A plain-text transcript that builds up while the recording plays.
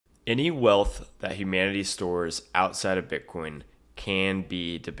Any wealth that humanity stores outside of Bitcoin can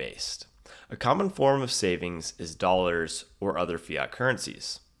be debased. A common form of savings is dollars or other fiat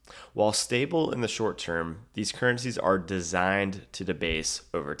currencies. While stable in the short term, these currencies are designed to debase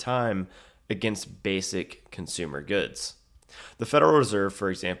over time against basic consumer goods. The Federal Reserve, for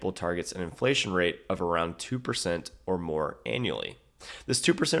example, targets an inflation rate of around 2% or more annually. This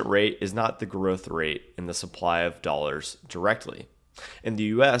 2% rate is not the growth rate in the supply of dollars directly. In the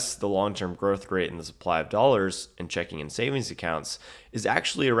US, the long-term growth rate in the supply of dollars in checking and savings accounts is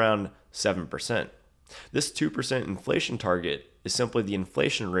actually around 7%. This 2% inflation target is simply the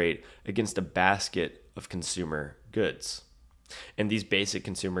inflation rate against a basket of consumer goods. And these basic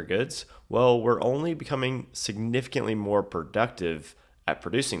consumer goods, well, we're only becoming significantly more productive at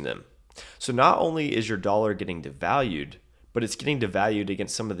producing them. So not only is your dollar getting devalued, but it's getting devalued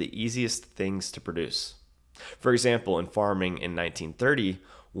against some of the easiest things to produce. For example, in farming in 1930,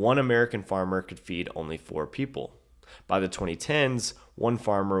 one American farmer could feed only 4 people. By the 2010s, one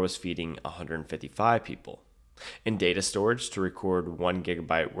farmer was feeding 155 people. In data storage, to record 1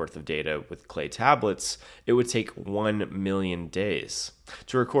 gigabyte worth of data with clay tablets, it would take 1 million days.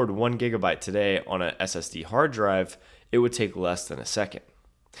 To record 1 gigabyte today on a SSD hard drive, it would take less than a second.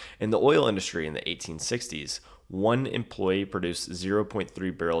 In the oil industry in the 1860s, one employee produced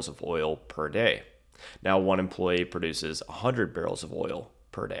 0.3 barrels of oil per day. Now one employee produces 100 barrels of oil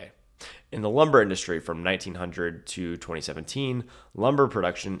per day. In the lumber industry from 1900 to 2017, lumber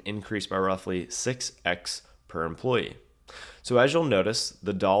production increased by roughly 6x per employee. So as you'll notice,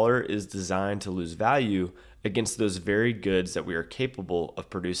 the dollar is designed to lose value against those very goods that we are capable of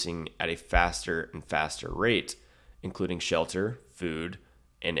producing at a faster and faster rate, including shelter, food,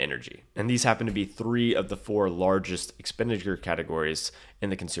 and energy. And these happen to be 3 of the 4 largest expenditure categories in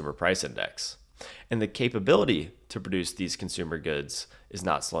the Consumer Price Index. And the capability to produce these consumer goods is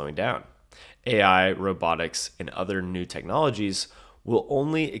not slowing down. AI, robotics, and other new technologies will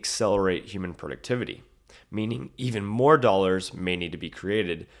only accelerate human productivity, meaning even more dollars may need to be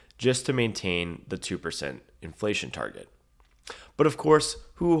created just to maintain the 2% inflation target. But of course,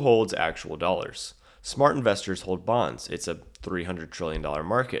 who holds actual dollars? Smart investors hold bonds. It's a $300 trillion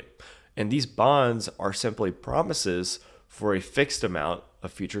market. And these bonds are simply promises for a fixed amount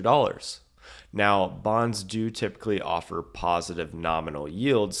of future dollars. Now, bonds do typically offer positive nominal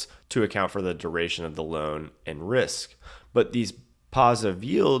yields to account for the duration of the loan and risk. But these positive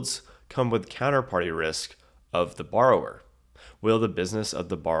yields come with counterparty risk of the borrower. Will the business of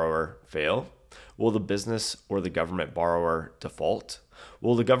the borrower fail? Will the business or the government borrower default?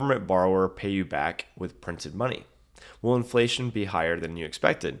 Will the government borrower pay you back with printed money? Will inflation be higher than you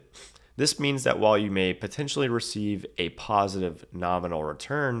expected? This means that while you may potentially receive a positive nominal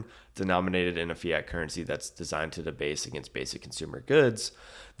return denominated in a fiat currency that's designed to debase against basic consumer goods,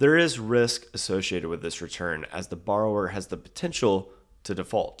 there is risk associated with this return as the borrower has the potential to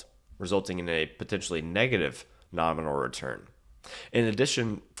default, resulting in a potentially negative nominal return. In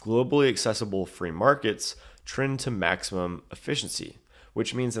addition, globally accessible free markets trend to maximum efficiency,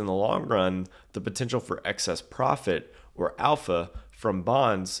 which means in the long run, the potential for excess profit or alpha from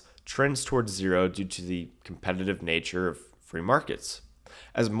bonds trends towards zero due to the competitive nature of free markets.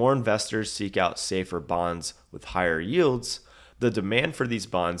 As more investors seek out safer bonds with higher yields, the demand for these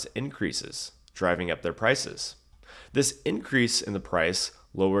bonds increases, driving up their prices. This increase in the price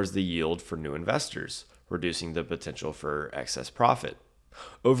lowers the yield for new investors, reducing the potential for excess profit.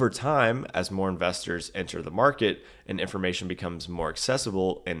 Over time, as more investors enter the market and information becomes more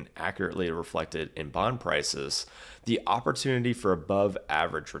accessible and accurately reflected in bond prices, the opportunity for above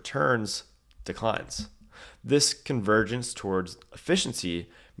average returns declines. This convergence towards efficiency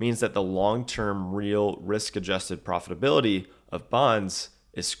means that the long-term real risk-adjusted profitability of bonds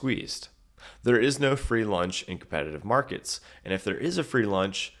is squeezed. There is no free lunch in competitive markets, and if there is a free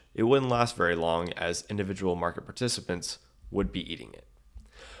lunch, it wouldn't last very long as individual market participants would be eating it.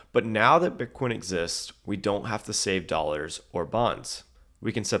 But now that Bitcoin exists, we don't have to save dollars or bonds.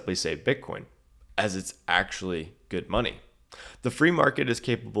 We can simply save Bitcoin, as it's actually good money. The free market is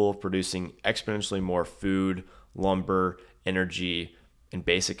capable of producing exponentially more food, lumber, energy, and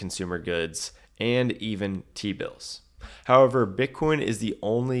basic consumer goods, and even T-bills. However, Bitcoin is the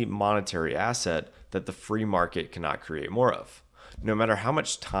only monetary asset that the free market cannot create more of. No matter how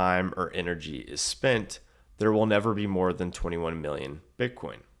much time or energy is spent, there will never be more than 21 million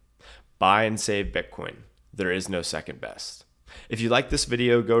Bitcoin. Buy and save Bitcoin. There is no second best. If you like this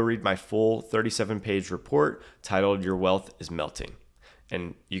video, go read my full 37-page report titled Your Wealth is Melting.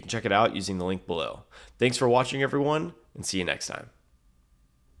 And you can check it out using the link below. Thanks for watching, everyone, and see you next time.